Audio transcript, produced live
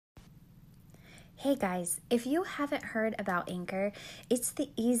Hey guys, if you haven't heard about Anchor, it's the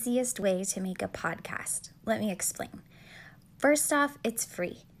easiest way to make a podcast. Let me explain. First off, it's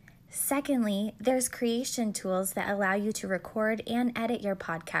free. Secondly, there's creation tools that allow you to record and edit your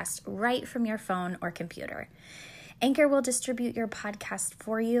podcast right from your phone or computer. Anchor will distribute your podcast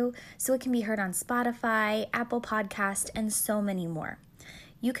for you so it can be heard on Spotify, Apple Podcast, and so many more.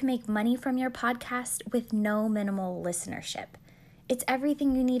 You can make money from your podcast with no minimal listenership. It's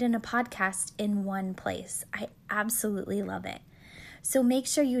everything you need in a podcast in one place. I absolutely love it. So make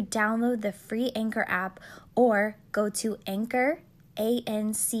sure you download the free Anchor app or go to anchor.fm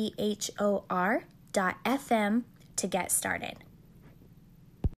to get started.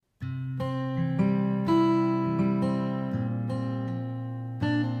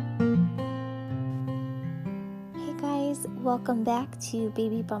 Hey guys, welcome back to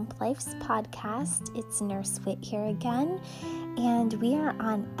Baby Bump Life's podcast. It's Nurse Whit here again. And we are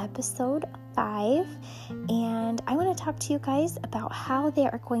on episode 5, and I want to talk to you guys about how they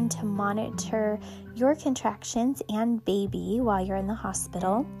are going to monitor your contractions and baby while you're in the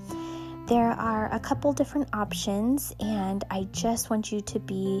hospital. There are a couple different options, and I just want you to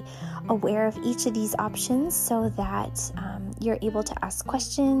be aware of each of these options so that you're able to ask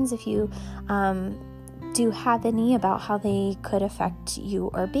questions if you do have any about how they could affect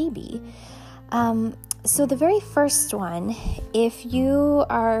you or baby. So the very first one, if you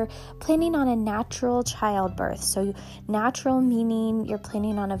are planning on a natural childbirth, so natural meaning you're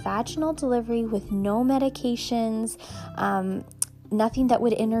planning on a vaginal delivery with no medications, nothing that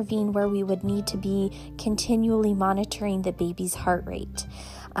would intervene where we would need to be continually monitoring the baby's heart rate,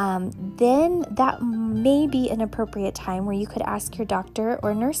 then that may be an appropriate time where you could ask your doctor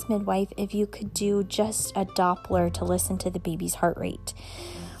or nurse midwife if you could do just a Doppler to listen to the baby's heart rate.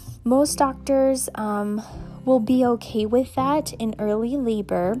 Most doctors will be okay with that in early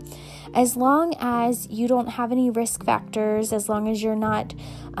labor as long as you don't have any risk factors, as long as you're not,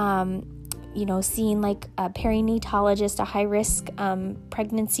 seeing like a perinatologist, a high-risk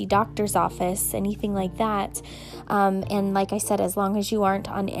pregnancy doctor's office, anything like that. And like I said, as long as you aren't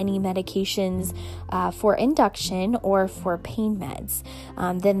on any medications for induction or for pain meds,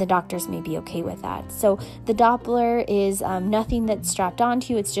 then the doctors may be okay with that. So the Doppler is nothing that's strapped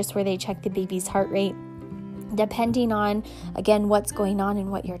onto you. It's just where they check the baby's heart rate. Depending on, again, what's going on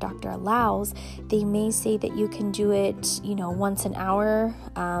and what your doctor allows, they may say that you can do it, once an hour.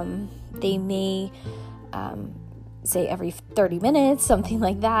 They may say every 30 minutes, something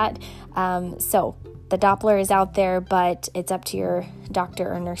like that. So the Doppler is out there, but it's up to your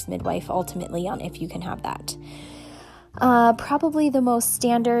doctor or nurse midwife ultimately on if you can have that. Probably the most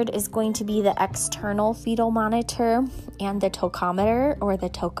standard is going to be the external fetal monitor and the tocometer or the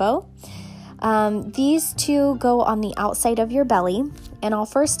TOCO. These two go on the outside of your belly, and I'll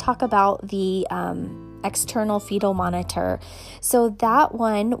first talk about the external fetal monitor. So that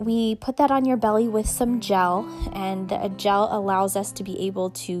one, we put that on your belly with some gel, and the gel allows us to be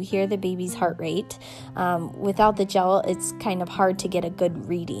able to hear the baby's heart rate. Without the gel, it's kind of hard to get a good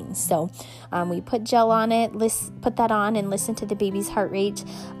reading. So we put gel on it, put that on and listen to the baby's heart rate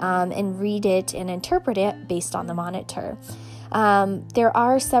and read it and interpret it based on the monitor. There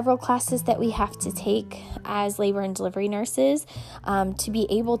are several classes that we have to take as labor and delivery nurses to be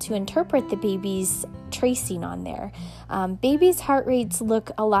able to interpret the baby's tracing on there. Babies' heart rates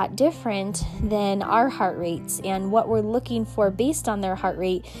look a lot different than our heart rates, and what we're looking for based on their heart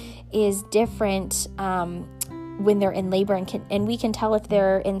rate is different when they're in labor, and we can tell if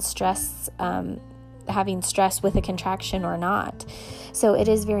they're in stress, having stress with a contraction or not. So it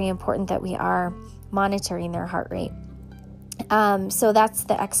is very important that we are monitoring their heart rate. So that's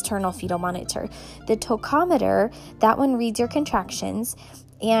the external fetal monitor. The tocometer, that one reads your contractions,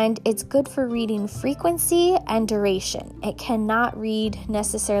 and it's good for reading frequency and duration. It cannot read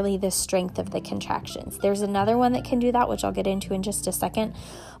necessarily the strength of the contractions. There's another one that can do that, which I'll get into in just a second.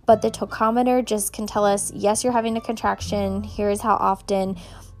 But the tocometer just can tell us, yes, you're having a contraction, here's how often,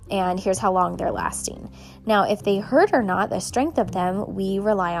 and here's how long they're lasting. Now, if they hurt or not, the strength of them, we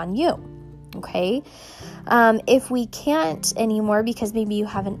rely on you. Okay. If we can't anymore because maybe you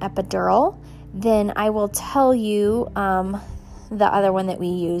have an epidural, then I will tell you the other one that we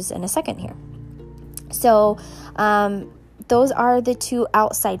use in a second here. So those are the two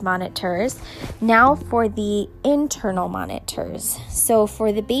outside monitors. Now for the internal monitors. So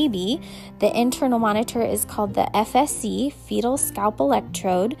for the baby, the internal monitor is called the FSE, fetal scalp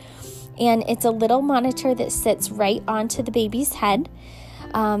electrode, and it's a little monitor that sits right onto the baby's head.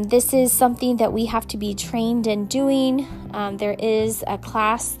 This is something that we have to be trained in doing. There is a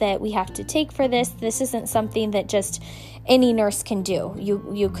class that we have to take for this. This isn't something that just any nurse can do.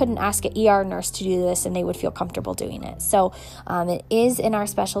 You couldn't ask an ER nurse to do this and they would feel comfortable doing it. So it is in our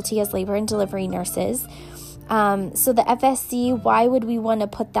specialty as labor and delivery nurses. So the FSC, why would we want to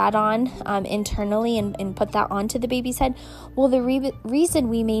put that on internally and put that onto the baby's head? Well, the reason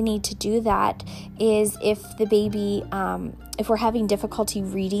we may need to do that is if the baby, if we're having difficulty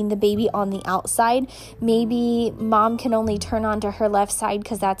reading the baby on the outside, maybe mom can only turn onto her left side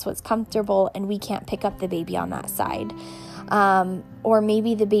because that's what's comfortable and we can't pick up the baby on that side. Or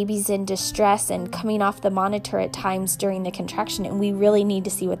maybe the baby's in distress and coming off the monitor at times during the contraction and we really need to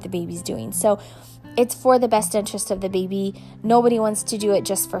see what the baby's doing. So it's for the best interest of the baby. Nobody wants to do it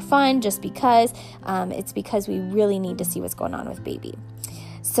just for fun, just because. It's because we really need to see what's going on with baby.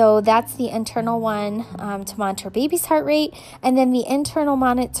 So that's the internal one to monitor baby's heart rate. And then the internal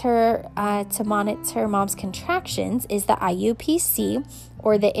monitor to monitor mom's contractions is the IUPC,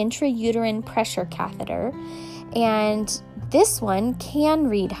 or the intrauterine pressure catheter. And this one can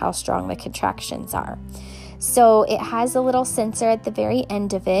read how strong the contractions are. So it has a little sensor at the very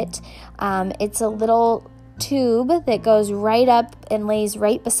end of it. It's a little tube that goes right up and lays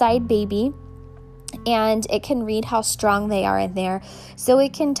right beside baby, and it can read how strong they are in there. So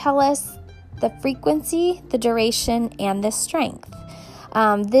it can tell us the frequency, the duration, and the strength.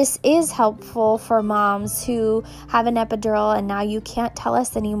 This is helpful for moms who have an epidural and now you can't tell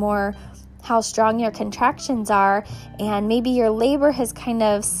us anymore how strong your contractions are, and maybe your labor has kind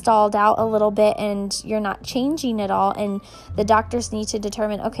of stalled out a little bit and you're not changing at all, and the doctors need to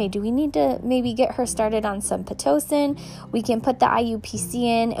determine, okay, do we need to maybe get her started on some Pitocin? We can put the IUPC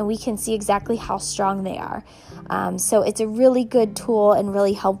in and we can see exactly how strong they are. So it's a really good tool and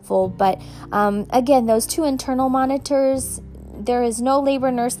really helpful. But again, those two internal monitors, there is no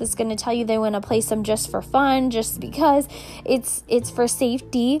labor nurse that's going to tell you they want to place them just for fun, just because. It's for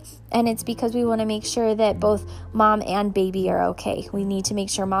safety, and it's because we want to make sure that both mom and baby are okay. We need to make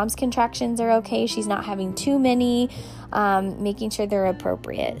sure mom's contractions are okay. She's not having too many, making sure they're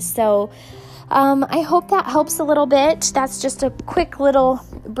appropriate. So I hope that helps a little bit. That's just a quick little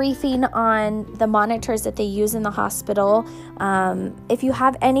briefing on the monitors that they use in the hospital. If you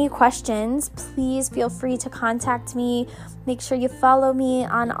have any questions, please feel free to contact me. Make sure you follow me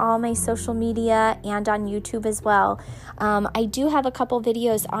on all my social media and on YouTube as well. I do have a couple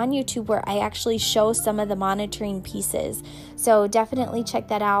videos on YouTube where I actually show some of the monitoring pieces. So definitely check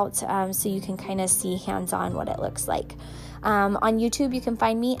that out so you can kind of see hands-on what it looks like. On YouTube, you can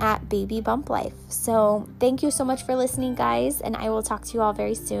find me at Baby Bump Life. So thank you so much for listening, guys, and I will talk to you all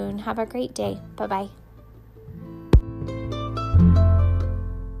very soon. Have a great day. Bye-bye.